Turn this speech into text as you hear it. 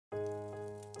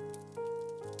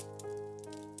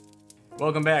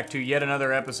Welcome back to yet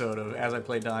another episode of As I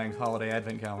Play Dying's Holiday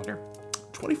Advent Calendar.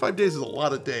 25 days is a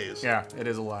lot of days. Yeah, it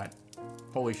is a lot.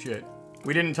 Holy shit.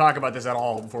 We didn't talk about this at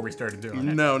all before we started doing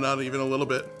it. No, not even a little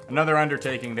bit. Another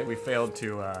undertaking that we failed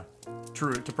to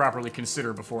properly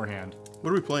consider beforehand. What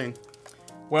are we playing?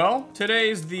 Well,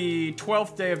 today's the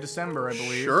 12th day of December, I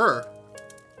believe. Sure.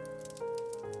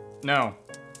 No.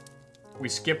 We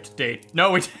skipped date.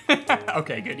 No, we...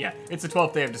 Okay, good, yeah. It's the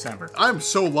 12th day of December. I'm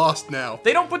so lost now.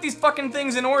 They don't put these fucking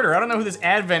things in order. I don't know who this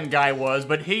Advent guy was,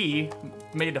 but he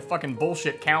made a fucking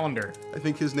bullshit calendar. I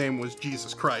think his name was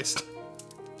Jesus Christ.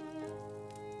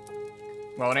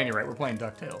 Well, at any rate, we're playing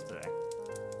DuckTales today.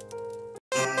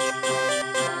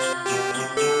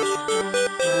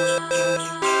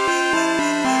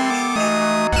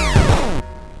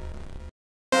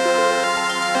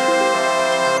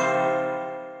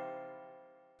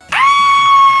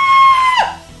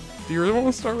 Do you really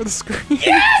want to start with the screen?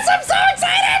 Yes, I'm so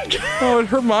excited! Oh, it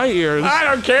hurt my ears. I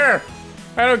don't care.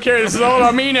 I don't care. This is all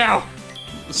about me now.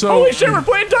 So, holy shit, we're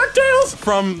playing DuckTales!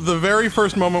 From the very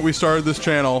first moment we started this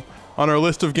channel, on our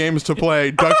list of games to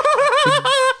play,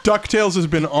 DuckTales has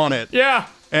been on it. Yeah.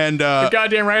 And you're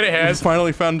goddamn right it has.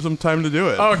 Finally found some time to do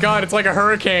it. Oh god, it's like a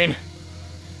hurricane.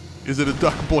 Is it a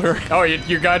duck blur? Oh,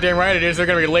 you're goddamn right it is. There are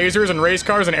gonna be lasers and race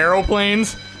cars and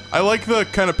aeroplanes. I like the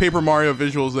kind of Paper Mario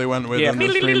visuals they went with in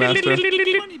this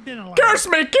remaster. Curse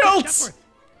me, kilts!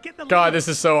 God, this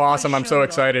is so awesome. I'm so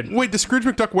excited. Wait, does Scrooge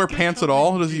McDuck wear pants at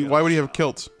all? Does he? Why would he have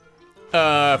kilts?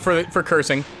 For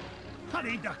cursing.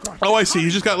 Oh, I see.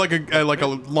 He's just got like a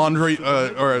laundry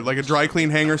or like a dry clean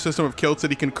hanger system of kilts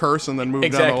that he can curse and then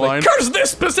move down the line. Curse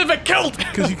this specific kilt!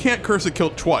 Because you can't curse a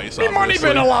kilt twice. Me money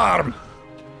been alarm.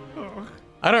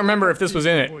 I don't remember if this was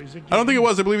in it. I don't think it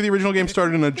was. I believe the original game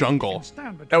started in a jungle.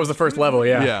 That was the first level,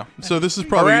 yeah. Yeah. So this is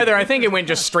probably. Or rather, I think it went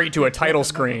just straight to a title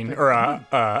screen or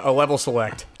a level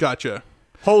select. Gotcha.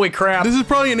 Holy crap! This is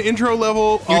probably an intro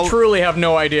level. You truly have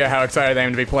no idea how excited I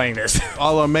am to be playing this.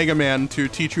 A la Mega Man to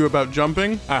teach you about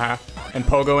jumping. And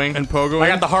pogoing. And pogoing. I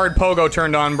got the hard pogo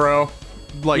turned on, bro.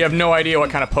 Like you have no idea what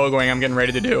kind of pogoing I'm getting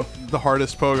ready to do. The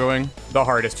hardest pogoing. The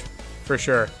hardest, for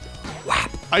sure.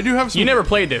 Whap. I do have some. You never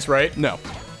played this, right? No.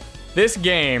 This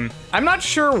game, I'm not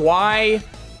sure why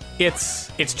it's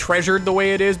treasured the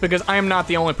way it is because I am not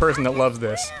the only person that loves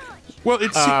this. Well,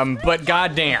 it's but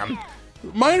goddamn.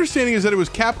 My understanding is that it was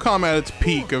Capcom at its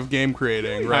peak of game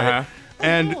creating, right?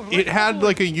 And it had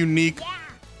like a unique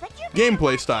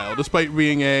gameplay style, despite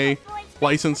being a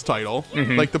licensed title.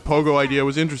 Like the pogo idea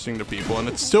was interesting to people, and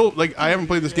it's still like I haven't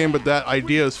played this game, but that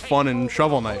idea is fun in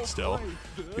Shovel Knight still.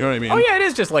 You know what I mean? Oh yeah, it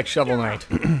is just like Shovel Knight.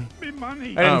 I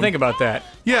didn't think about that.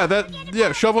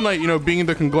 Yeah, Shovel Knight, you know, being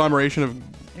the conglomeration of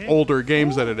older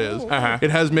games that it is,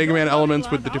 it has Mega Man elements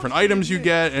with the different items you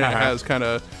get, and it has kind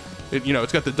of, you know,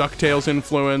 it's got the DuckTales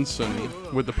influence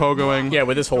and with the pogoing. Yeah,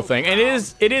 with this whole thing, and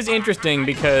it is interesting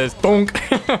because thunk.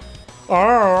 That's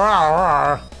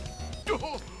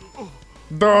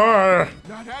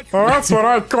what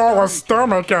I call a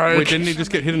stomach ache. Wait, didn't he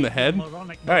just get hit in the head?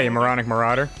 Hey, you moronic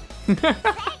marauder.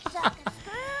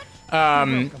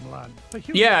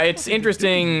 Yeah, it's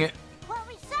interesting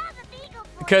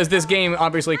because this game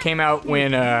obviously came out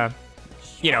when,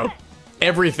 you know,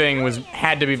 everything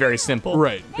had to be very simple.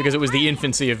 Right. Because it was the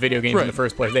infancy of video games in the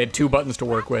first place. They had 2 buttons to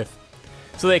work with.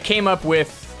 So they came up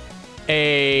with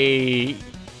a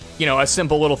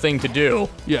simple little thing to do.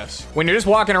 Yes. When you're just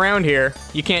walking around here,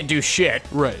 you can't do shit.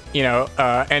 Right. You know,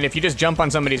 and if you just jump on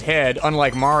somebody's head,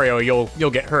 unlike Mario, you'll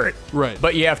get hurt. Right.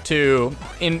 But you have to,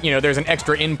 there's an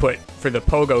extra input for the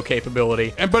pogo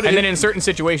capability. And then in certain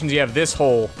situations, you have this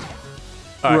whole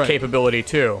capability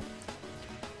too.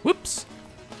 Whoops.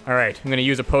 All right, I'm gonna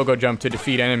use a pogo jump to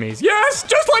defeat enemies. Yes,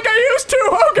 just like I used to.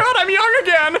 Oh God, I'm young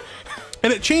again.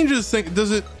 And it changes things.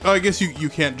 Does it? Oh, I guess you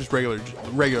can't just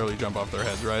regularly jump off their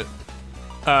heads, right?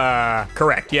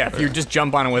 Correct. Yeah, if you just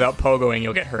jump on it without pogoing,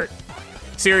 you'll get hurt.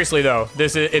 Seriously though,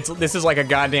 this is like a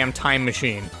goddamn time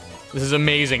machine. This is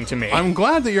amazing to me. I'm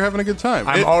glad that you're having a good time.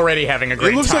 I'm already having a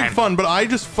great time. It looks like fun, but I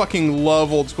just fucking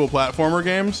love old school platformer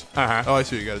games. Oh, I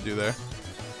see what you got to do there.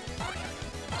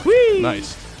 Whee!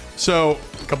 Nice. So,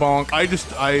 kabonk.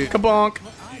 Kabonk.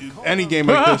 Any game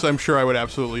like this, I'm sure I would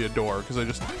absolutely adore because I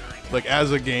just. Like,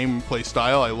 as a gameplay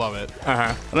style, I love it.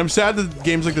 And I'm sad that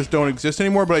games like this don't exist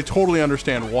anymore, but I totally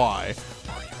understand why.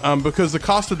 Because the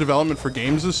cost of development for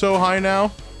games is so high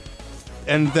now.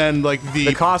 And then, like,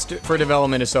 the cost for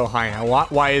development is so high now.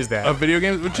 Why is that? Of video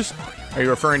games? Just... Are you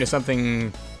referring to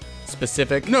something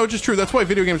specific? No, just true. That's why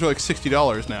video games are like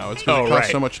 $60 now. It's because it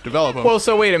costs so much to develop them. Well,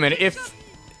 so wait a minute.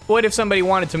 What if somebody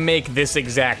wanted to make this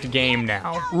exact game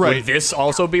now? Right. Would this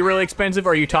also be really expensive,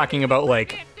 or are you talking about,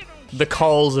 like... the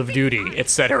calls of duty,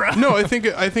 etc. No, I think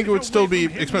it would still be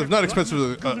expensive. Not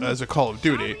expensive as a Call of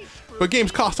Duty, but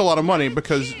games cost a lot of money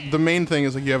because the main thing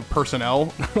is like you have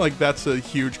personnel. Like that's a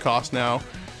huge cost now.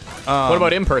 What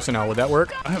about impersonnel? Would that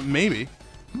work? Maybe.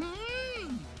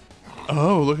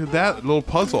 Oh, look at that little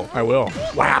puzzle. I will.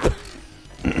 Whap!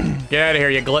 Get out of here,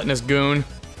 you gluttonous goon.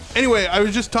 Anyway, I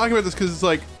was just talking about this because it's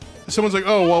like, someone's like,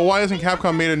 oh, well, why hasn't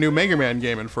Capcom made a new Mega Man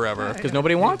game in forever? Because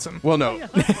nobody wants them. Well, no.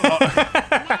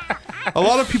 A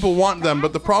lot of people want them,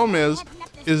 but the problem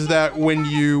is that when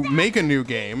you make a new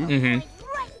game,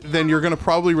 then you're going to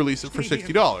probably release it for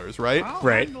 $60, right?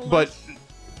 Right. But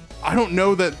I don't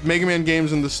know that Mega Man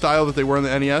games in the style that they were in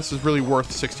the NES is really worth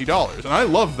 $60, and I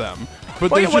love them.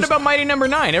 But what about Mighty Number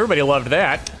 9? Everybody loved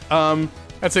that.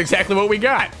 That's exactly what we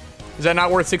got. Is that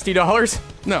not worth $60?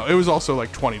 No, it was also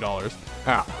like $20.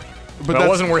 Oh. But it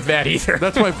wasn't worth that either.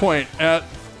 That's my point.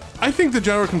 I think the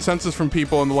general consensus from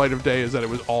people in the light of day is that it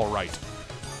was all right.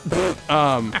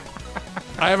 I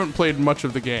haven't played much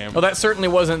of the game. Well, that certainly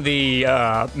wasn't the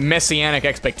messianic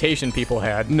expectation people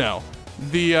had. No.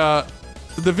 The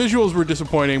visuals were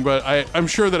disappointing, but I'm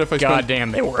sure that if I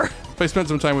Goddamn, they were. If I spent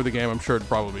some time with the game, I'm sure it'd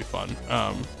probably be fun.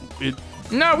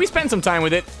 No, we spent some time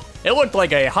with it. It looked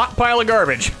like a hot pile of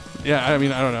garbage. Yeah, I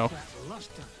mean, I don't know.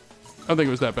 I don't think it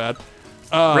was that bad.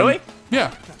 Really? Yeah.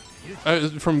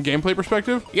 From gameplay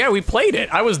perspective? Yeah, we played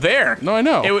it. I was there. No, I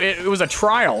know. It was a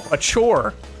trial, a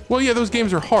chore. Well, yeah, those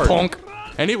games are hard. Punk.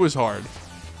 And it was hard.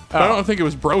 But I don't think it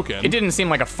was broken. It didn't seem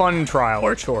like a fun trial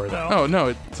or chore, though. Oh, no,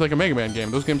 it's like a Mega Man game.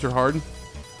 Those games are hard.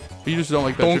 You just don't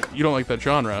like that. You don't like that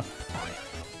genre.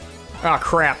 Ah,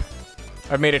 crap.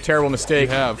 I've made a terrible mistake.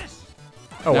 You have.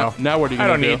 Oh, well. Now what are you gonna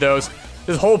do? I don't need those.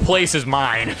 This whole place is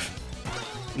mine.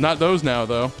 Not those now,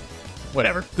 though.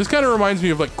 Whatever. This kind of reminds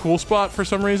me of, like, Cool Spot for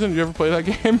some reason. Did you ever play that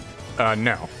game?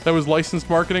 No. That was licensed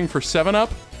marketing for 7-Up.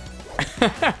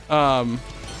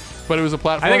 But it was a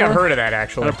platformer. I think I've heard of that,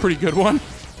 actually. And a pretty good one.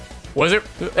 Was it?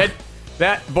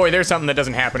 Boy, there's something that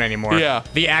doesn't happen anymore. Yeah.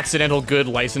 The accidental good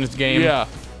licensed game. Yeah.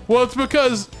 Well, it's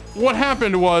because what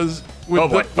happened was,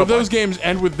 with those games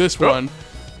and with this one,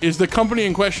 is the company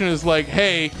in question is like,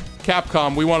 hey,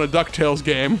 Capcom, we want a DuckTales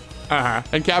game.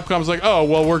 And Capcom's like, oh,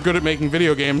 well, we're good at making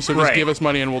video games, so just give us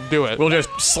money and we'll do it. We'll just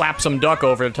slap some duck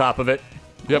over the top of it.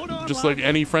 Yep, just like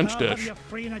any French dish.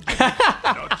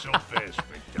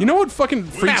 You know what fucking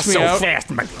freaks me out? Not so fast,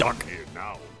 McDuck.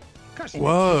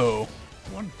 Whoa.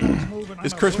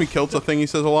 Is Curse Me Kilt's a thing he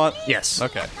says a lot? Yes.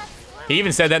 Okay. He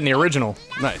even said that in the original.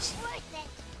 Nice.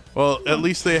 Well, at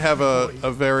least they have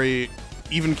a very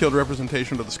even-keeled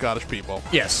representation of the Scottish people.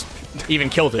 Yes. Even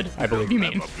kilted, I believe you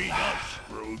mean.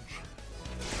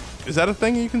 Is that a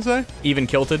thing you can say? Even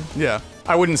kilted? Yeah.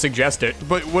 I wouldn't suggest it.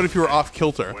 But what if you were off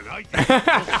kilter?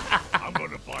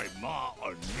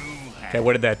 Okay,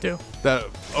 what did that do? That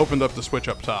opened up the switch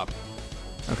up top.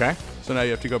 Okay. So now you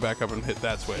have to go back up and hit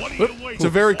that switch. It's a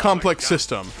very complex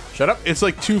system. Shut up. It's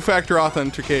like two-factor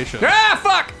authentication. Ah,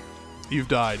 fuck! You've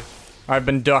died. I've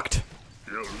been ducked.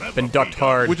 Been ducked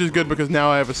hard. Which is good because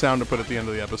now I have a sound to put at the end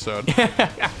of the episode.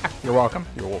 You're welcome.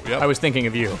 Yep. I was thinking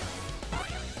of you.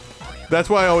 That's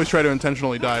why I always try to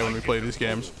intentionally die when we play these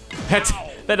games.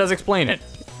 That does explain it.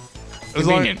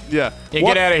 Convenient. Yeah.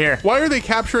 Get out of here. Why are they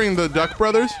capturing the Duck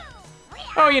Brothers?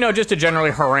 Oh, you know, just to generally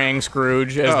harangue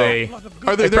Scrooge as they...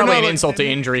 It's probably an insult to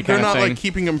injury kind of thing. They're not, like,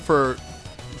 keeping him for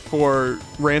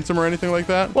ransom or anything like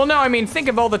that? Well, no, I mean, think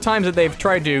of all the times that they've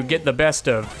tried to get the best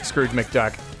of Scrooge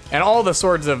McDuck. And all the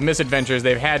sorts of misadventures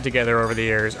they've had together over the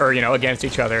years, or, you know, against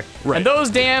each other. Right. And those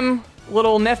damn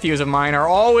little nephews of mine are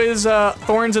always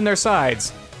thorns in their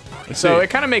sides. So it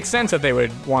kind of makes sense that they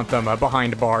would want them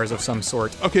behind bars of some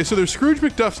sort. Okay, so there's Scrooge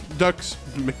McDuff.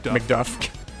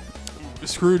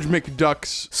 Scrooge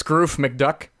McDuck's... Scroof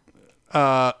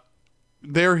McDuck.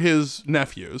 They're his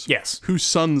nephews. Yes. Whose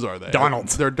sons are they?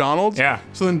 Donald's. They're Donald's? Yeah.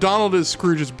 So then Donald is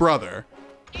Scrooge's brother.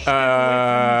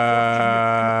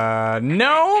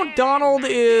 No, Donald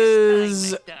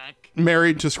is...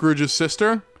 married to Scrooge's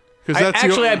sister?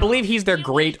 I believe he's their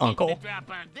great uncle.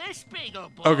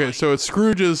 Okay, so it's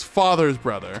Scrooge's father's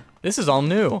brother. This is all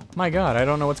new. My God, I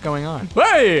don't know what's going on.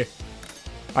 Hey!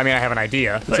 I mean, I have an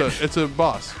idea. It's a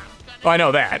boss. Oh, I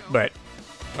know that, but...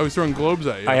 Oh, he's throwing globes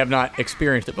at you. I have not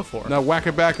experienced it before. Now whack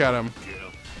it back at him.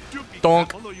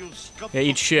 Donk. Yeah,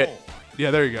 eat shit.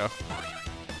 Yeah, there you go.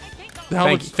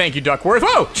 Thank you, Duckworth.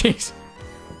 Whoa! Jeez.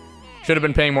 Should have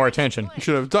been paying more attention. You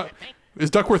should have. Is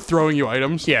Duckworth throwing you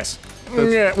items? Yes.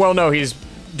 Yeah, well, no, he's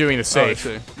doing the safe.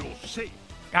 Oh, I see.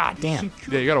 God damn.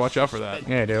 Yeah, you gotta watch out for that.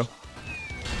 Yeah, I do.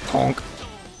 Honk.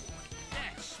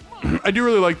 I do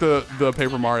really like the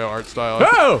Paper Mario art style.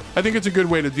 Oh! I think it's a good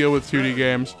way to deal with 2D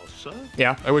games.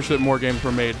 Yeah. I wish that more games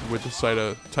were made with this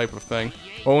type of thing.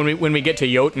 Well, when we get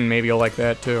to Jotun, maybe you'll like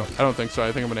that too. I don't think so.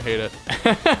 I think I'm gonna hate it.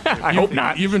 I hope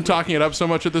not. You've been talking it up so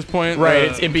much at this point. Right,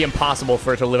 it'd be impossible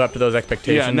for it to live up to those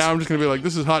expectations. Yeah, now I'm just gonna be like,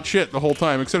 this is hot shit the whole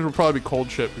time, except it'll probably be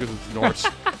cold shit because it's Norse.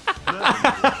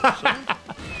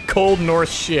 Cold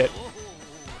Norse shit.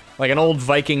 Like an old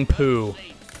Viking poo.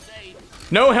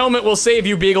 No helmet will save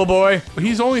you, Beagle Boy.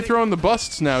 He's only throwing the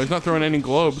busts now. He's not throwing any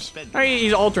globes. I mean,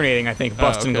 he's alternating, I think,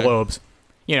 busts and globes.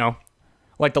 You know,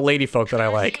 like the lady folk that I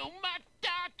like.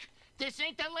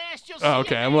 Oh,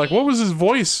 okay. I'm like, what was his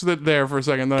voice there for a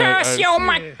second? Then Curse you,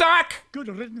 McDuck! Good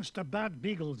riddance to bad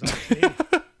beagles, I say.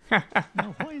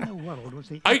 Now, why in the world was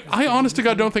the I honest to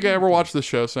God don't think I ever watched this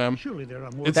show, Sam. Surely there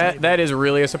are more That is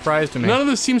really a surprise to me. None of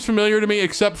this seems familiar to me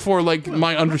except for like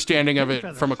my understanding of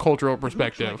it from a cultural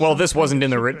perspective. Well, this wasn't in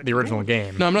the original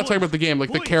game. No, I'm not talking about the game,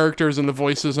 like the characters and the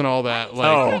voices and all that. Like,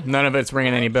 Oh, none of it's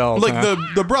ringing any bells. like huh?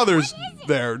 the brothers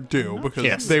there do because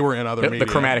Yes. they were in other media. the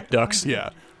chromatic ducks. Yeah.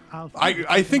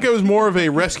 I think I was more of a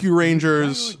Rescue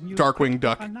Rangers Darkwing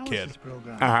Duck kid.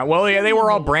 Well, yeah, they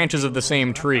were all branches of the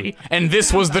same tree, and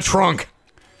this was the trunk.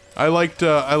 I liked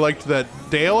that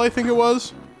Dale, I think it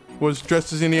was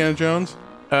dressed as Indiana Jones.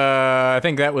 I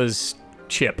think that was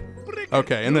Chip.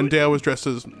 Okay, and then Dale was dressed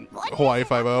as Hawaii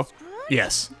Five-0.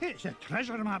 Yes. It's a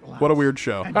treasure map, lad. What a weird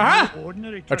show. Aha!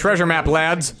 Ordinary A treasure map,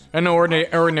 lads. And no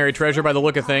ordinary treasure by the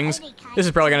look of things. This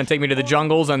is probably going to take me to the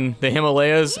jungles and the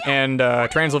Himalayas and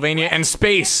Transylvania and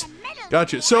space.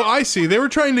 Gotcha. So I see. They were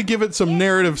trying to give it some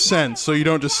narrative sense so you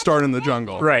don't just start in the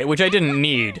jungle. Right, which I didn't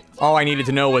need. All I needed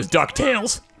to know was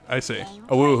DuckTales. I see.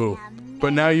 A woohoo.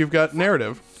 But now you've got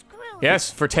narrative.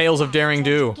 Yes, for Tales of Daring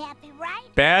Do.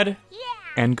 Bad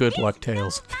and good luck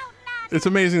tales. It's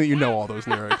amazing that you know all those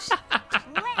lyrics.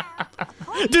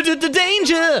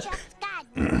 Danger!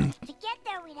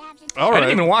 All I right.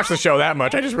 didn't even watch the show that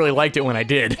much. I just really liked it when I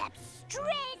did.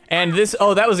 And this,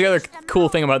 that was the other cool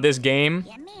thing about this game,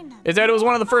 is that it was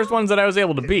one of the first ones that I was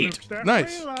able to beat.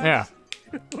 Nice. Yeah.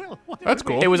 That's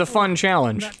cool. It was a fun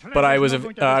challenge, but I was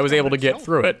able to get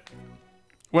through it.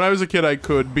 When I was a kid, I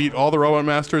could beat all the Robot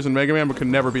Masters and Mega Man, but could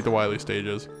never beat the Wily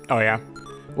stages. Oh yeah.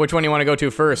 Which one do you want to go to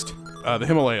first? The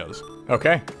Himalayas.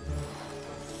 Okay.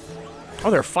 Oh,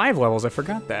 there are 5 levels. I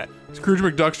forgot that. Scrooge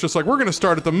McDuck's just like, we're gonna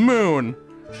start at the moon.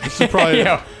 This is probably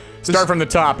Yeah. Start from the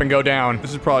top and go down.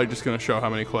 This is probably just gonna show how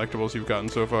many collectibles you've gotten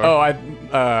so far. Oh, I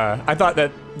thought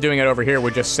that doing it over here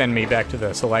would just send me back to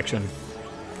the selection.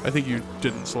 I think you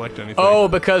didn't select anything. Oh,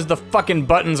 because the fucking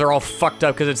buttons are all fucked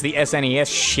up because it's the SNES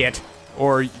shit.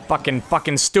 Or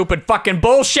Fucking stupid fucking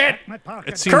bullshit!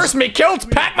 it seems, Curse me, kilt!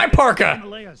 Pat my parka!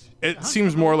 it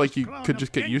seems more like you could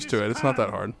just get used to it. It's not that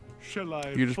hard.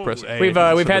 You just press A. We've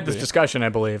instead had of this B. discussion, I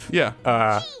believe. Yeah.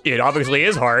 It obviously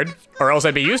is hard, or else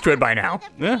I'd be used to it by now.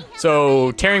 Yeah.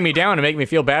 So tearing me down to make me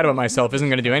feel bad about myself isn't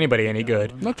going to do anybody any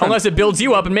good. Not trying- Unless it builds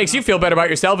you up and makes you feel better about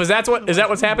yourself. Is that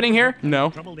what's happening here?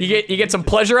 No. You get some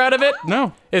pleasure out of it?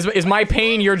 No. Is my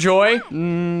pain your joy?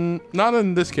 Not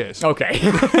in this case. Okay.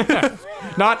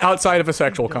 Not outside of a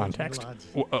sexual context.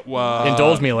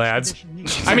 Indulge me, lads.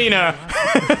 I mean,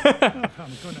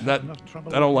 That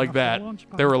I don't like that.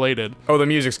 They're related. oh, the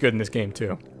music's good in this game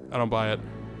too. I don't buy it.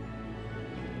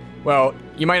 Well,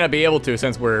 you might not be able to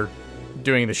since we're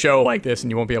doing the show like this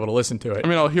and you won't be able to listen to it. I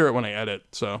mean, I'll hear it when I edit,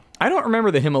 so. I don't remember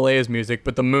the Himalayas music,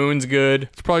 but the moon's good.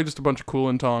 It's probably just a bunch of cool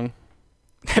and tong.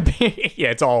 Yeah,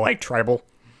 it's all like tribal.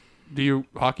 Do you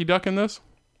hockey duck in this?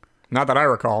 Not that I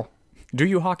recall. Do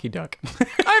you hockey duck?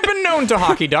 I've been known to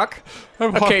hockky duck.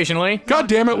 Occasionally. God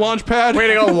damn it, Launchpad! Way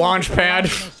to go, Launchpad.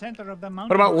 What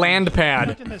What about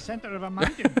Landpad? in the center of a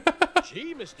mountain.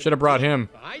 Gee, Mr. Should have brought him.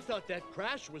 I thought that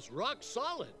crash was rock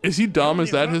solid. Is he dumb?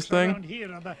 Is that his Rocks around thing?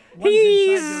 here are the ones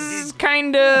He's inside your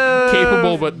kind of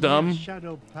Capable but dumb?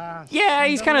 shadow past. Yeah,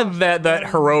 he's kind of that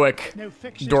heroic, Now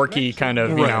fix this dorky wreck kind of,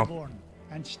 so you Right. know,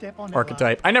 and step on it,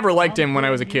 archetype. lad. I never liked him when I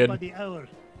was a By kid. the hour,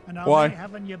 and I'll Why? be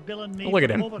having you billing me Look at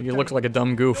for him. He looks like a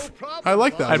dumb goof. I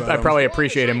like that. I about him. probably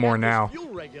appreciate him more now. Fuel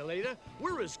regulator,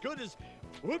 we're as good as.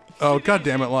 Whoops. Oh, god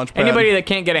damn it, Launchpad. Anybody that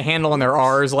can't get a handle on their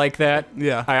R's like that,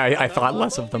 Yeah. I thought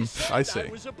less of them. I see.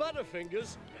 That was a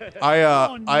Butterfingers.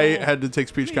 I had to take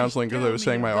speech counseling because I was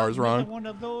saying my R's wrong when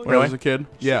I Really? was a kid.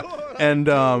 Yeah. And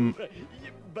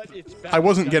But it's I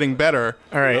wasn't getting better.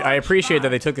 All right, I appreciate that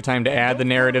they took the time to add the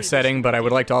narrative setting, but I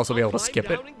would like to also be able to skip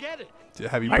it. down and get it.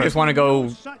 Have you I pressed just want to go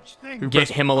you get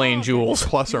pressed Himalayan jewels.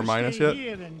 plus or minus yet?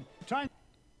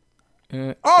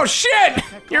 Oh shit!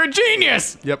 You're a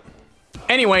genius! Yep.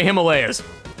 Anyway, Himalayas.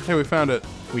 Hey, we found it.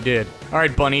 We did. All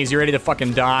right, bunnies, you ready to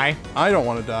fucking die? I don't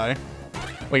want to die.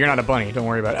 Well, you're not a bunny. Don't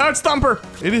worry about it. Oh, it's Thumper!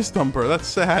 It is Thumper. That's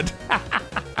sad.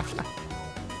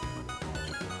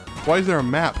 Why is there a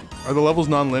map? Are the levels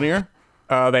non-linear?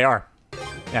 They are,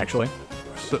 actually.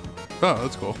 So, oh,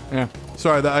 that's cool. Yeah.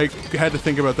 Sorry, I had to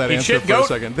think about that Eat answer shit, for goat. a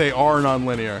second. They are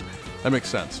non-linear. That makes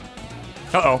sense.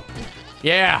 Uh-oh.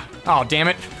 Yeah. Oh, damn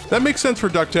it. That makes sense for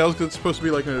DuckTales because it's supposed to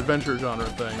be like an adventure genre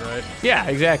thing, right? Yeah,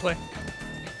 exactly.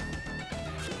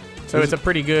 So it's a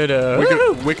pretty good,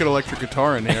 Wicked electric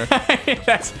guitar in here.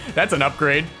 that's an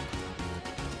upgrade.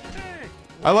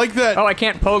 I like that. Oh, I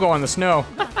can't pogo on the snow.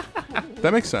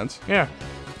 That makes sense. Yeah.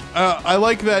 I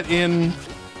like that in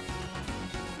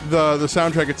the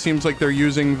soundtrack. It seems like they're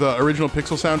using the original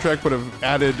Pixel soundtrack, but have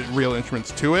added real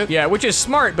instruments to it. Yeah, which is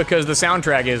smart because the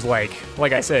soundtrack is like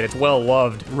I said, it's well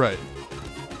loved. Right.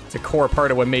 It's a core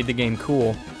part of what made the game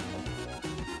cool.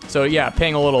 So yeah,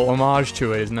 paying a little homage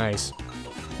to it is nice.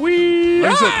 Whee!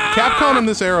 Like I said, Capcom in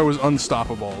this era was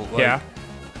unstoppable. Like, Yeah.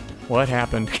 What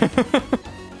happened?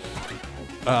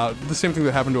 The same thing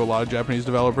that happened to a lot of Japanese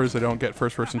developers. They don't get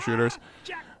first-person shooters.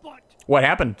 What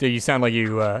happened? You sound like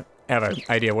you have an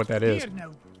idea what that is.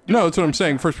 No, that's what I'm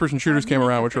saying. First-person shooters came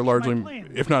around, which are largely,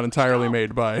 if not entirely,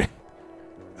 made by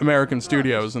American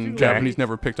studios, and Japanese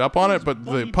never picked up on it, but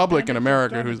the public in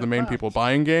America, who's the main people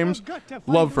buying games,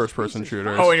 love first-person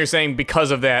shooters. Oh, and you're saying because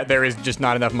of that, there is just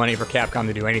not enough money for Capcom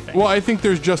to do anything. Well, I think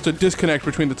there's just a disconnect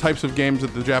between the types of games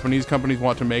that the Japanese companies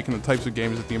want to make and the types of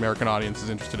games that the American audience is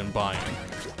interested in buying.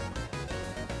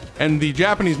 And the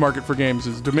Japanese market for games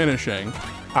is diminishing.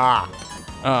 That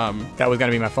was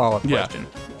going to be my follow-up Yeah. question.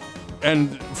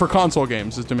 And for console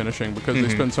games is diminishing because they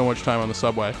spend so much time on the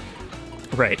subway.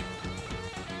 Right.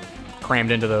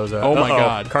 Crammed into those, Oh my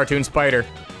God. cartoon spider.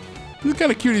 He's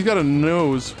kind of cute. He's got a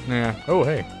nose. Yeah. Oh,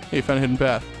 hey. Hey, you found a hidden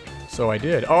path. So I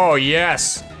did. Oh,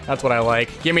 yes. That's what I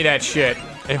like. Give me that shit.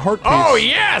 A heart piece. Oh,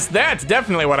 yes. That's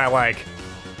definitely what I like.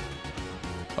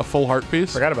 A full heart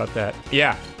piece? Forgot about that.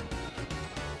 Yeah.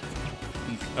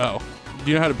 Oh.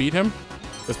 Do you know how to beat him?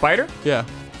 The spider? Yeah.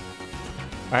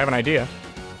 I have an idea.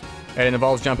 And it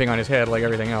involves jumping on his head like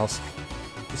everything else.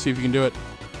 Let's see if you can do it.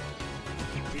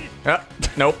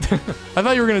 Nope. I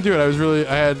thought you were going to do it.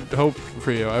 I had hope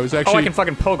for you. I was actually... Oh, I can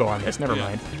fucking pogo on this. Never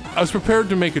mind. I was prepared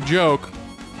to make a joke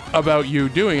about you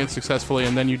doing it successfully,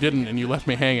 and then you didn't, and you left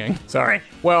me hanging. Sorry.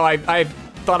 Well, I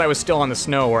thought I was still on the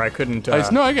snow where I couldn't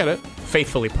No, I get it.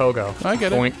 faithfully pogo. I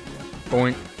get it. Boink,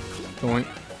 boink, boink.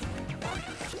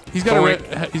 He's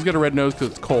got a red nose because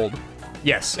it's cold.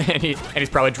 Yes, and he's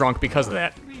probably drunk because of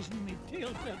that.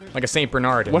 Like a Saint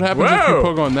Bernard. What happens if you Whoa!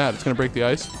 pogo on that? It's going to break the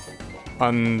ice?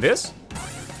 On this?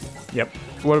 Yep.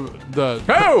 What about the...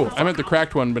 Oh! I meant the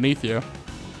cracked one beneath you.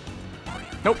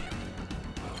 Nope.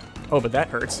 Oh, but that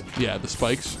hurts. Yeah, the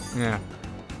spikes. Yeah.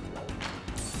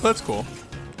 That's cool.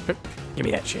 Give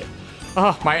me that shit.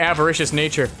 Oh, my avaricious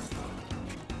nature.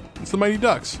 It's the Mighty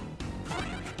Ducks.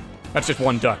 That's just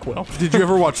one duck, Will. Did you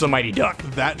ever watch The Mighty Duck.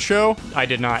 that show? I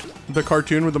did not. The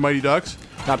cartoon with the Mighty Ducks?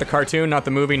 Not the cartoon, not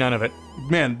the movie, none of it.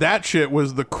 Man, that shit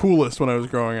was the coolest when I was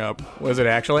growing up. Was it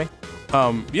actually?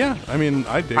 Yeah, I mean,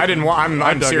 I did. I didn't I'm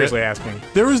dug seriously it. asking.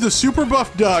 There was the super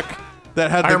buff duck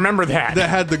that had I remember that. That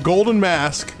had the golden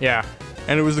mask, Yeah.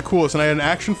 and it was the coolest. And I had an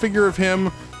action figure of him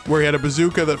where he had a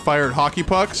bazooka that fired hockey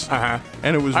pucks. Uh-huh.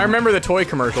 And it was... I remember the toy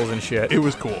commercials and shit. It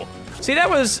was cool. See, that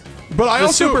was But I the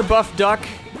also... super buff duck.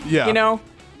 Yeah. You know,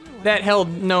 that held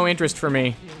no interest for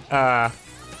me.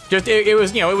 Just it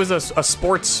was, you know, it was a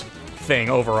sports thing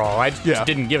overall. I just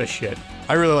didn't give a shit.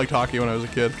 I really liked hockey when I was a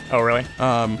kid. Oh, really?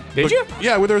 Did you?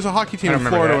 Yeah, well, there was a hockey team I in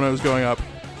remember Florida that. when I was growing up.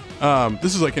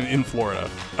 This is like in Florida.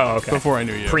 Oh, okay. Before I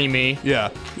knew you. Pre-me. Yeah.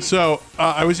 So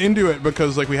I was into it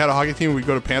because like we had a hockey team. We'd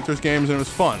go to Panthers games and it was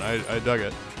fun. I dug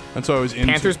it. And so I was into...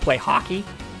 Panthers play hockey?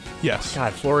 Yes.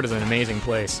 God, Florida's an amazing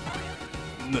place.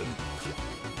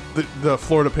 The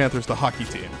Florida Panthers, the hockey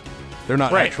team. They're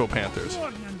not Right. actual Panthers.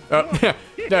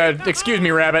 Excuse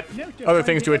me, Rabbit. Other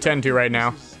things to attend to right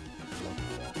now.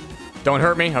 Don't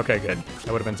hurt me? Okay, good.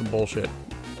 That would have been some bullshit.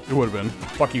 It would have been.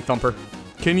 Fuck you, Thumper.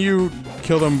 Can you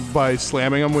kill them by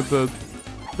slamming them with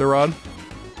the rod?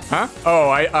 Huh?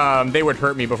 Oh, they would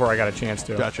hurt me before I got a chance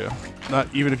to. Gotcha.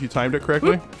 Not even if you timed it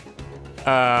correctly?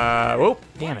 Whoa,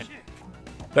 damn it.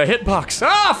 The hitbox.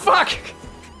 Ah, fuck!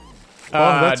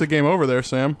 Well, that's a game over there,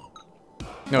 Sam. No,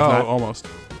 it's not. Almost.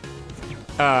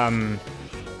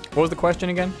 What was the question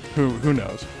again? Who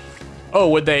knows? Oh,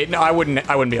 would they? No, I wouldn't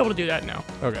be able to do that now.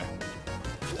 Okay.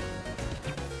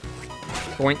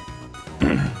 Boink.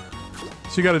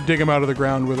 So you got to dig them out of the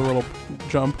ground with a little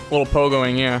jump. Little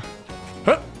pogoing, yeah.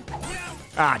 Huh.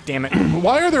 Ah, damn it.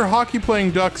 Why are there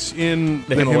hockey-playing ducks in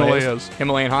the Himalayas?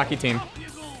 Himalayan hockey team.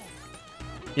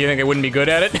 You think they wouldn't be good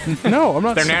at it? No, I'm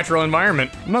not. Their natural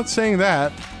environment. I'm not saying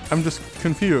that. I'm just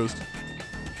confused.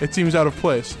 It seems out of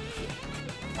place.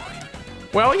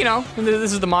 Well, you know,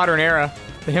 this is the modern era.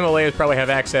 The Himalayas probably have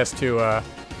access to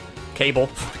cable.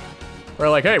 We're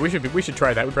like, hey, we should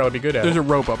try that. We'd probably be good at There's it. a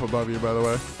rope up above you, by the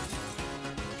way.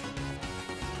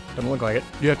 Doesn't look like it.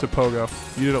 You have to pogo.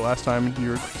 You did it last time and you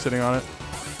were sitting on it.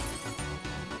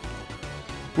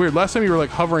 Weird. Last time you were like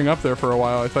hovering up there for a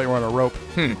while. I thought you were on a rope.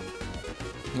 I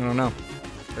don't know.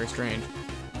 Very strange.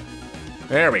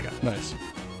 There we go. Nice.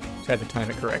 Just had to time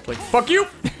it correctly. Fuck you!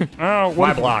 Oh,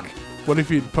 My block. What if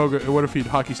he'd pogo? What if he'd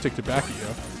hockey sticked it back at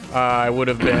you? I would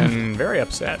have been very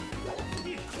upset.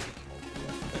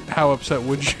 How upset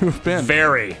would you have been?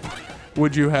 Very.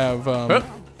 Would you have?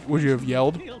 Would you have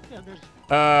yelled?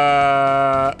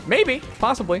 Maybe.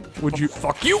 Possibly. Would you?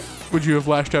 Fuck you! Would you have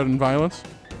lashed out in violence?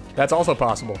 That's also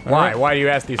possible. Why? right. Why do you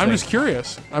ask these I'm things? just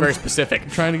curious. I'm Very specific.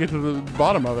 trying to get to the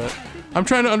bottom of it. I'm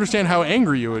trying to understand how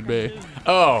angry you would be.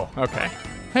 Oh, okay.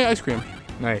 Hey, ice cream.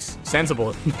 Nice.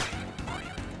 Sensible.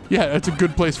 Yeah, it's a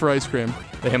good place for ice cream.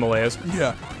 The Himalayas.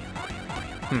 Yeah.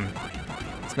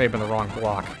 This may have been the wrong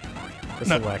block to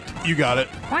No, select. you got it.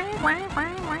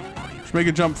 Just make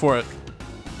a jump for it.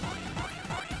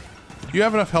 You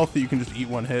have enough health that you can just eat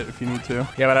one hit if you need to.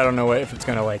 Yeah, but I don't know if it's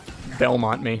gonna, like,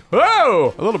 Belmont me.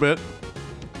 Whoa! A little bit.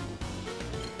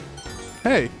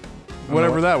 Hey,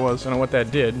 whatever that was. I don't know what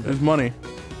that did. His money.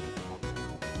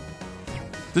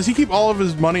 Does he keep all of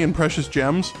his money in precious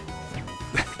gems?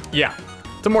 Yeah.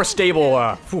 It's a more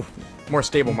stable, more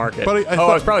stable market. But I I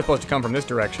thought- was probably supposed to come from this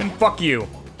direction. Fuck you.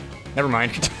 Never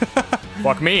mind.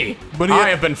 Fuck me. But I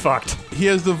have been fucked. He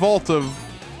has the vault of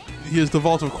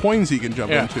coins he can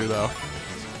jump Yeah. into, though.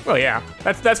 Well, yeah.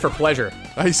 That's for pleasure.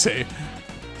 I say.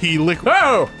 He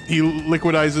Oh!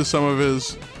 liquidizes some of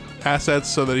his assets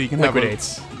so that he can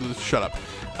Liquidates. have a... Shut up.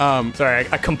 Sorry,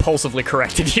 I compulsively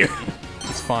corrected you.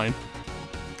 It's fine.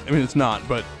 I mean, it's not,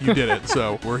 but you did it,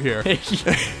 so we're here.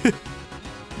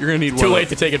 You're gonna need Too one. late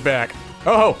to take it back.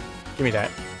 Oh! Give me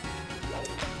that.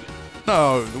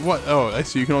 Oh, what? Oh, I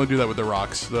see. You can only do that with the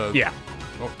rocks. Yeah.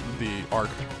 The arc.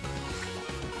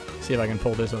 See if I can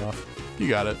pull this off. You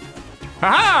got it.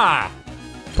 Ha-ha!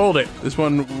 Pulled it. This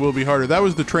one will be harder. That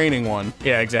was the training one,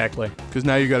 Yeah, exactly. because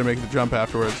now you got to make the jump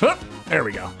afterwards. Hup! There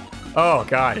we go. Oh,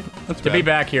 God. That's To be bad.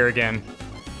 back here again.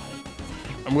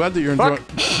 I'm glad that you're Fuck.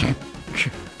 enjoying.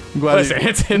 I'm glad Listen, that you-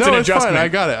 it's no, an it's adjustment. fine. I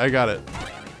got it. I got it.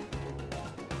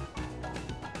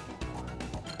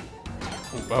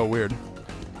 Oh, weird.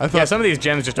 I thought. Yeah, some of these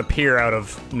gems just appear out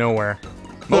of nowhere.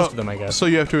 Most of them, I guess. So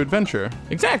you have to adventure.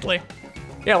 Exactly.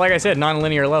 Yeah, like I said,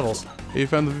 non-linear levels. You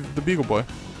found the Beagle Boy. All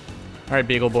right,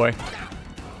 Beagle Boy.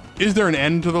 Is there an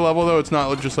end to the level though? It's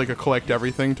not just like a collect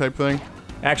everything type thing.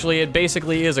 Actually, it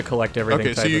basically is a collect everything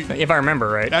Okay, so type you- of thing, if I remember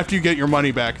right. After you get your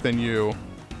money back, then you.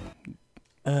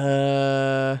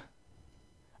 Oh,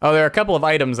 there are a couple of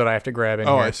items that I have to grab in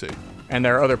Oh, here. I see. And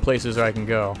there are other places I can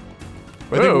go.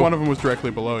 I think Whoa. one of them was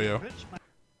directly below you.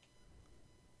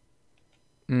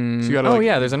 So you gotta, Oh like,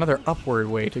 yeah, there's another upward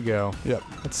way to go. Yep.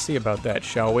 Let's see about that,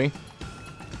 shall we?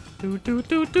 Do, do,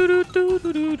 do, do, do, do,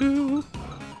 do, do, do.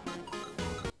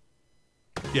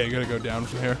 Yeah, you gotta go down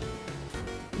from here.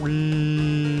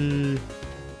 Whee.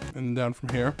 And down from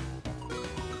here.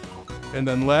 And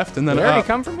then left, and then Did I already up.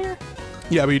 come from here?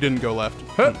 Yeah, but you didn't go left.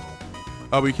 Huh.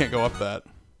 Oh, but you can't go up that.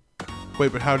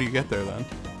 Wait, but how do you get there then?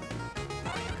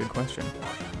 Good question.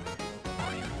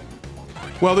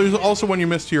 Well, there's also one you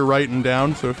missed to your right and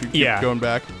down, so if you keep Yeah. going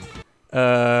back.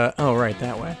 Oh, right,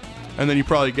 that way. And then you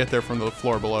probably get there from the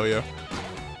floor below you.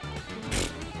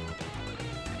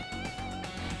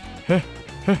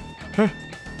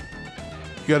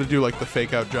 You gotta do like the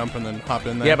fake out jump and then hop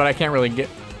in there. Yeah, but I can't really get...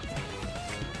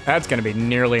 That's gonna be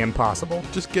nearly impossible.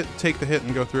 just take the hit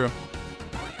and go through.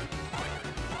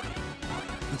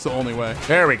 It's the only way.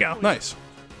 There we go. Nice.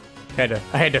 I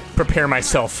had to prepare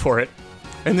myself for it.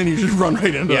 And then you just run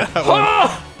right into Yeah. that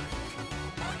one.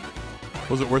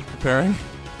 Was it worth preparing?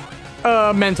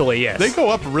 Mentally, yes. They go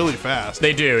up really fast.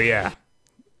 They do, yeah.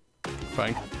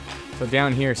 Fine. So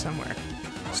down here somewhere.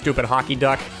 Stupid hockey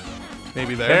duck.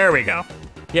 Maybe there. There we go.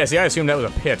 Yeah, see, I assumed that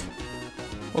was a pit.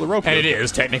 Well, the rope. And goes it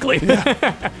is, technically.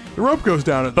 The rope goes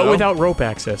down it But though. without rope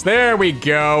access. There we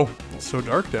go. It's so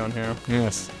dark down here.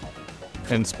 Yes.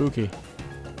 And spooky.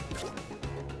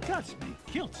 Cuts me,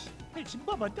 kilts. It's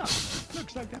Bubba Duck.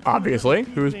 Looks like that Obviously.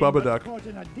 Who is Bubba Duck? caught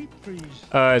in a deep freeze.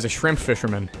 As a shrimp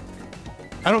fisherman.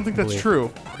 I don't think that's believe.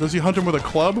 true. Does he hunt him with a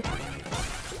club?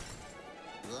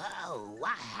 Whoa,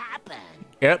 what happened?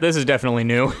 Yeah, this is definitely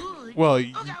new. Well,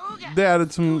 they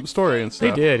added some story and They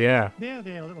stuff. did, yeah. There,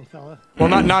 little fella. Well,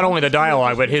 not only the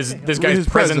dialogue, but this guy's His presence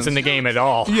presence. in the game at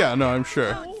all. Yeah, no, I'm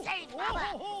sure.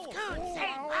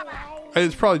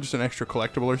 It's probably just an extra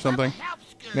collectible or something.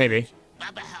 Maybe.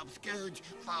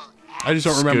 I just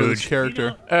don't remember this Scooge.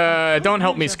 character. Don't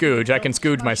help me Scooge. I can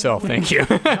Scooge myself, thank you.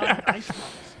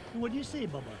 What do you say,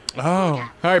 Bubba? Oh,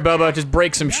 Alright, Bubba, just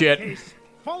break some shit.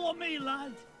 Follow me,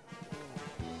 lad.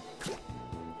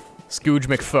 Scooge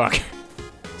McFuck.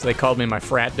 So they called me in my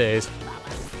frat days.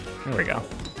 There we go.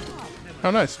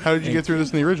 how nice. How did you get through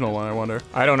this in the original one, I wonder?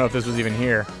 I don't know if this was even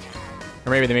here.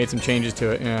 Or maybe they made some changes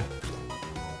to it, yeah.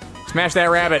 Smash that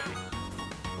rabbit.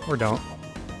 Or don't.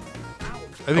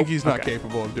 I think he's not okay.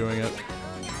 capable of doing it.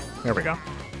 There we go.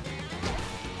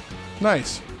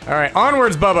 Nice. Alright,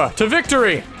 onwards, Bubba, to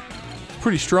victory!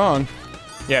 Pretty strong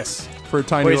Yes. for a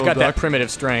tiny Well, he's little got duck. that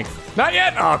primitive strength. Not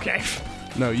yet? Okay.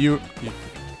 No, you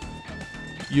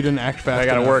didn't act fast I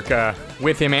gotta enough. work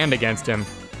with him and against him.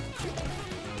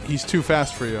 He's too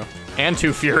fast for you. And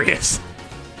too furious.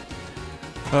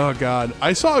 Oh, God.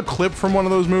 I saw a clip from one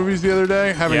of those movies the other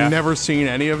day, having Yeah. never seen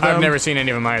any of them. I've never seen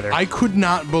any of them either. I could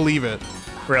not believe it.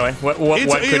 Really? What It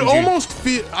couldn't you? almost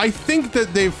feel. I think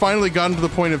that they've finally gotten to the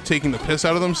point of taking the piss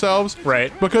out of themselves.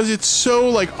 Right. Because it's so,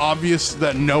 like, obvious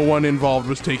that no one involved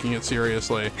was taking it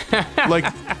seriously. Like,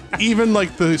 even,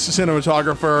 like, the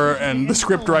cinematographer and the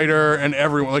scriptwriter and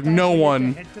everyone, like, no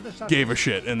one gave a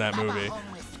shit in that movie.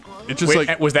 It's just Wait,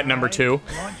 like, was that number 2?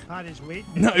 Launchpad is waiting.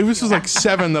 no, it was just like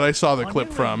 7 that I saw the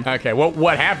clip from. Okay, well,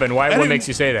 what happened? What it- makes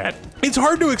you say that? It's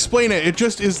hard to explain it. It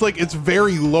just is like, it's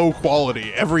very low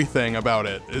quality. Everything about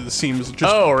it, seems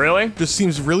just, Oh, really? just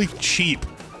seems really cheap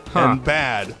and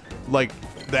bad. Like,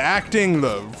 the acting,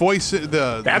 the voice,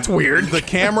 That's weird. The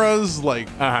cameras, like,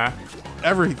 Uh-huh.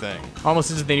 everything. Almost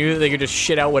as if they knew that they could just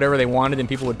shit out whatever they wanted and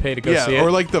people would pay to go Yeah, see it.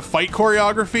 or like the fight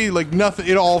choreography, like nothing,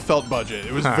 it all felt budget.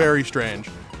 It was very strange.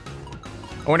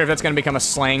 I wonder if that's going to become a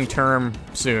slang term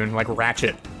soon, like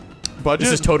ratchet. Budget?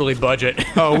 This is totally budget.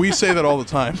 Oh, we say that all the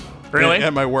time. Really?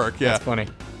 At my work, yeah. That's funny.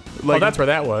 Like, Well, that's where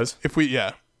that was. if we,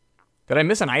 yeah. Did I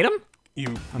miss an item? You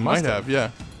must might have, yeah.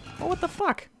 Oh, what the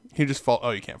fuck? You just fall, oh,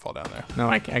 you can't fall down there. No,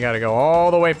 I gotta go all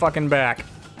the way fucking back.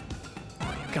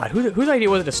 God, whose idea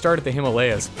was it to start at the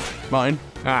Himalayas? Mine.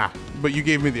 Ah, But you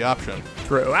gave me the option.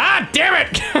 true. Ah, damn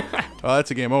it! Oh,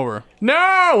 that's a game over.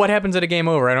 No! What happens at a game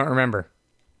over? I don't remember.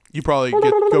 You probably go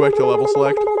back to level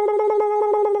select. Look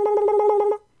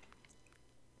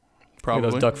at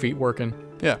Probably. those duck feet working.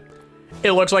 Yeah.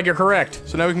 It looks like you're correct.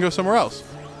 So now we can go somewhere else.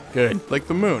 Good. Like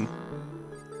the moon.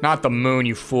 Not the moon,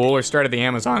 you fool, or start at the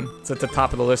Amazon. It's at the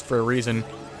top of the list for a reason.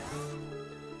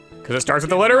 Because it starts with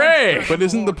the letter A! But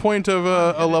isn't the point of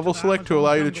a level select to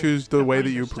allow you to choose the way that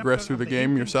you progress through the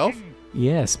game yourself?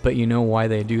 Yes, but you know why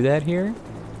they do that here?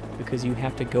 Because you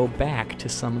have to go back to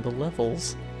some of the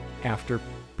levels after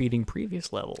beating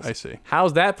previous levels. I see.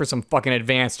 How's that for some fucking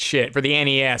advanced shit for the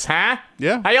NES, huh?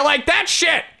 Yeah. How you like that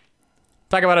shit?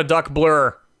 Talk about a duck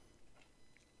blur.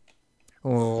 They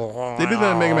did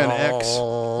that in Mega Man X.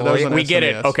 But that was on We get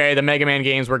it, SNES. okay? The Mega Man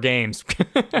games were games.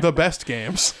 The best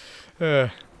games.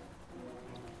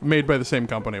 Made by the same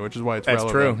company, which is why it's That's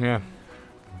relevant. true, yeah.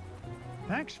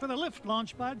 Thanks for the lift,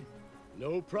 Launchpad.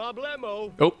 No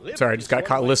problemo. Oh, sorry, I just got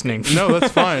caught listening. No,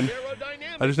 that's fine.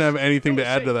 Aerodynamics. I just don't have anything to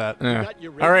add to that. Yeah. Got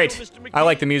your radio, All right, Mr. I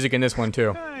like McGee? the music in this one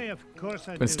too. Aye, of course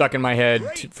I Been do. stuck in my head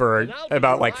for And I'll be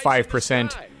about your like eyes in the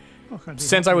 5% sky. Oh, I'd be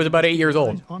since I was about 8 years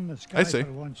old. on the sky I see.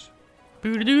 for once.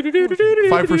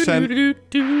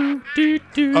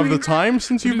 5% of the time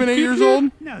since you've been 8 years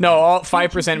old? No, all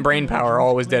 5% brain power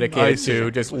always I dedicated see. to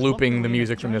just looping the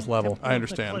music from this level. I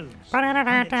understand.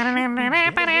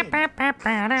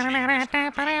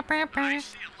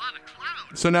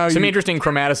 So now Some you, interesting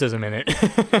chromaticism in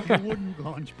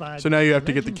it. so now you have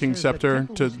to get the King Scepter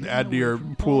to add to your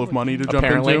pool of money to jump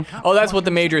Apparently. into? Oh, that's what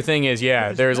the major thing is,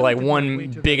 yeah. There's like one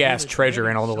big ass treasure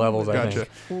in all the levels, I Gotcha.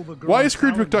 think. Why is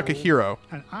Scrooge McDuck a hero?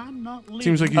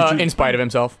 Seems like he's In spite of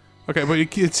himself. Okay, but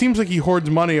it seems like he hoards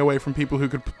money away from people who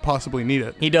could possibly need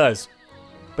it. He does.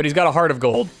 But he's got a heart of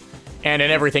gold. And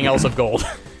an everything else of gold.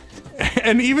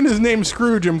 And even his name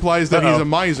Scrooge implies that he's Uh-oh. a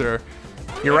miser.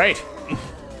 You're right.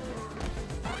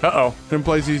 Uh-oh. It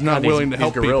implies he's not willing to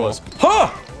help gorillas. people.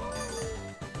 Huh!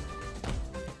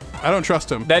 I don't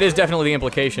trust him. That is definitely the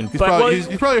implication. He's but probably, well,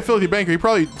 he's probably a filthy banker. He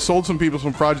probably sold some people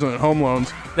some fraudulent home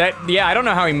loans. yeah, I don't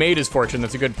know how he made his fortune.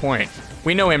 That's a good point.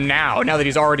 We know him now that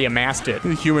he's already amassed it.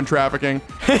 Human trafficking.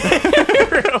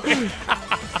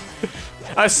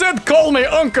 I said call me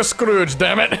Uncle Scrooge,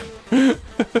 damn it.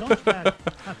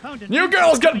 You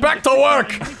girls get back to work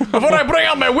before I bring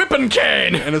out my whipping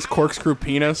cane. And his corkscrew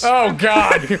penis. Oh,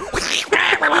 God.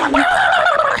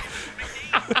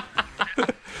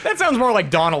 sounds more like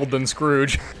Donald than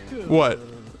Scrooge. What?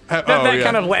 That yeah.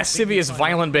 kind of lascivious,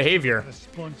 violent behavior.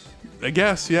 I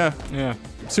guess, yeah. Yeah.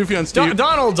 Sufjan Stevens.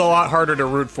 Donald's a lot harder to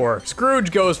root for.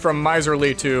 Scrooge goes from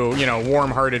miserly to, you know,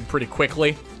 warm-hearted pretty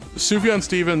quickly. Sufjan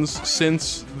Stevens,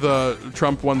 since the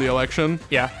Trump won the election,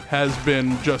 Yeah. has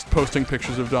been just posting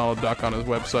pictures of Donald Duck on his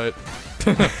website.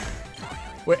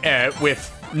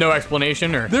 With no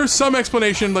explanation, or There's some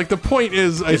explanation. Like the point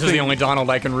is, this is the only Donald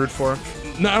I can root for.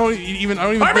 No, I don't even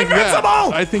I'm think that.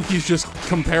 invincible! I think he's just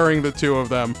comparing the two of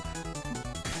them.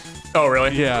 Oh,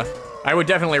 really? Yeah. I would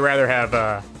definitely rather have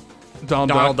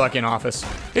Donald Duck in office.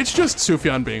 It's just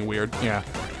Sufjan being weird. Yeah.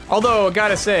 Although,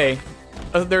 gotta say,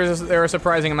 there are a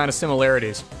surprising amount of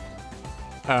similarities.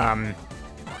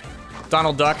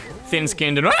 Donald Duck,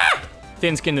 thin-skinned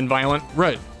and violent,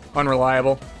 Right.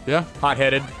 unreliable, Yeah.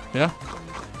 hot-headed. Yeah.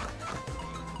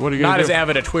 What are you gonna Not do? as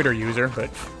avid a Twitter user, but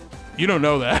You don't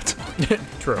know that.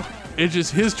 true. It's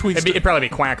just his tweets. It'd probably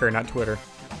be Quacker, not Twitter.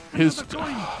 His.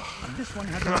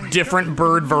 Different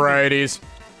bird varieties.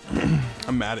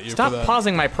 I'm mad at you Stop for that.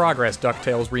 pausing my progress,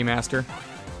 DuckTales Remaster.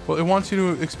 Well, it wants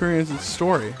you to experience its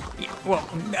story. Well,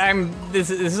 this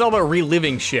is all about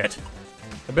reliving shit.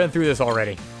 I've been through this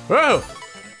already. Whoa!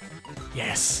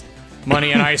 Yes.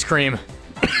 Money and ice cream.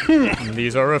 And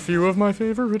these are a few of my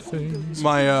favorite things.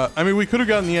 I mean, we could have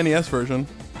gotten the NES version.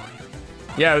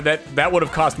 Yeah, that would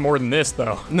have cost more than this,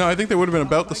 though. No, I think they would have been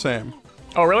about the same.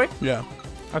 Oh, really? Yeah.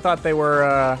 I thought they were,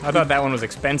 I thought that one was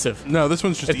expensive. No, this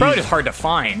one's just It's probably easy. just hard to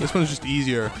find. This one's just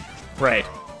easier. Right.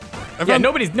 I Yeah, found-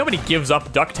 nobody gives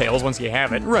up DuckTales once you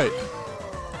have it. Right.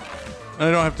 And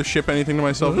I don't have to ship anything to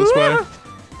myself this way.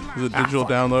 The digital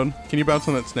fuck. download. Can you bounce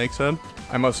on that snake's head?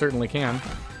 I most certainly can.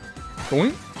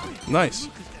 Boing. Nice.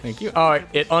 Thank you. Oh,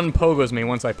 it unpogos me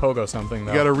once I pogo something,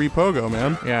 though. You gotta repogo,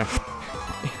 man. Yeah.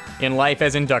 In life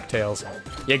as in DuckTales.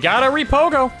 You gotta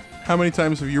repogo. How many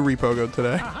times have you repogoed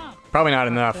today? Probably not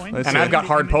enough. see. And I've got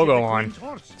hard pogo on.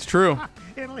 It's true.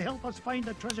 It'll help us find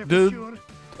the treasure for Dude. sure.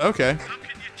 Okay.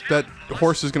 That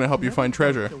horse is gonna help you find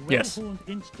treasure. Yes. Well-honed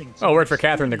instincts Oh, word of for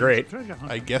Catherine the Great. treasure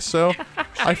hunt. I guess so.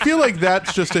 I feel like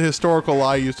that's just a historical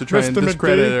lie used to try and Mr.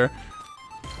 discredit McD. her.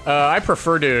 I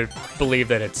prefer to believe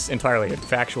that it's entirely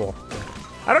factual.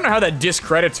 I don't know how that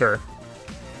discredits her.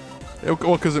 Well,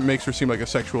 because it makes her seem like a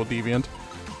sexual deviant.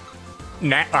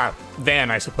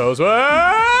 Then, I suppose.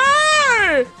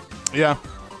 Hey! Yeah.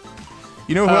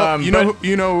 You know who? But-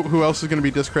 You know who else is going to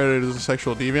be discredited as a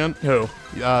sexual deviant? Who?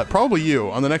 Probably you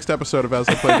on the next episode of As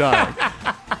I Play Dying.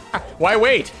 Why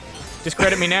wait?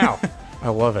 Discredit me now. I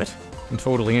love it. I'm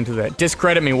totally into that.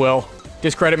 Discredit me, Will.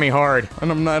 Discredit me hard. I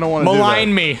don't want to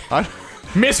Malign me. I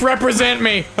Misrepresent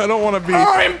me. don't want to be.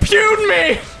 Oh, impugn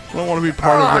me. I don't want to be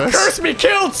part of this. Curse me,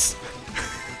 kilts.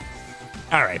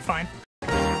 All right, fine.